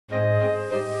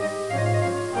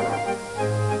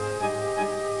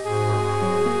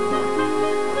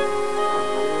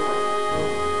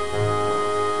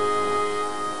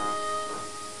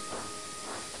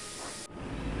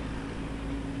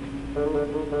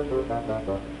Good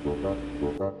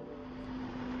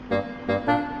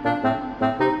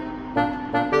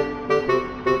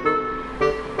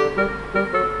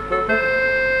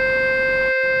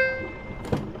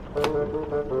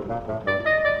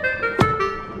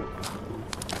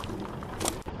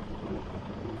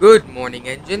morning,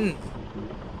 engines.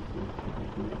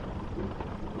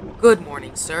 Good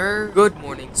morning, sir. Good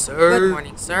morning, sir. Good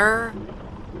morning, sir.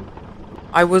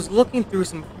 I was looking through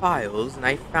some files and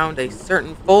I found a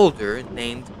certain folder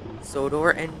named Sodor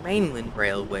and Mainland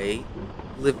Railway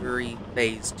Livery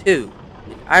Phase 2,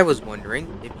 and I was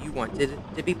wondering if you wanted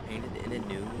it to be painted in a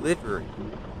new livery.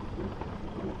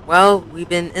 Well, we've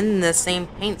been in the same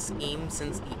paint scheme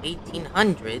since the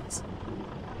 1800s.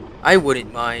 I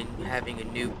wouldn't mind having a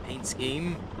new paint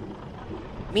scheme.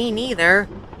 Me neither.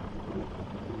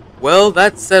 Well,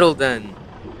 that's settled then.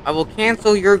 I will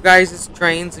cancel your guys'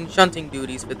 trains and shunting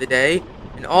duties for the day,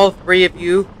 and all three of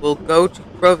you will go to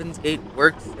Gate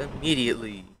Works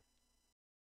immediately.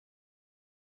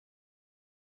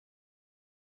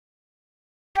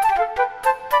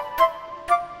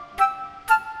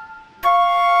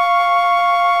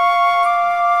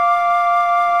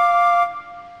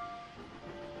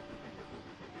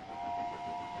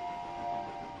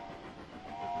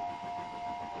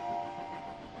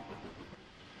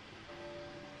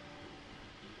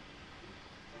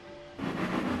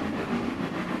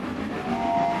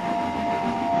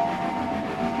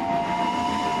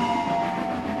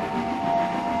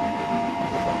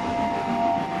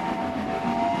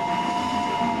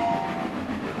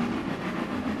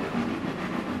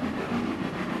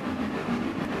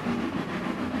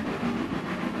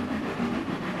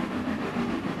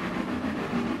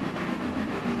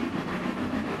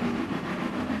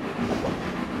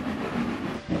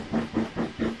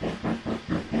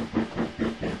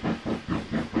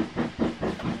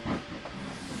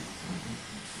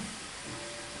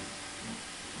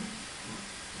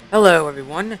 Hello,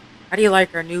 everyone. How do you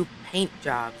like our new paint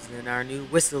jobs and our new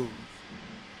whistles?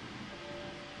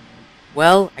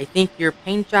 Well, I think your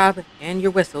paint job and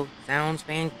your whistle sounds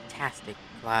fantastic,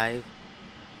 Clive.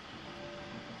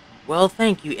 Well,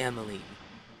 thank you, Emily.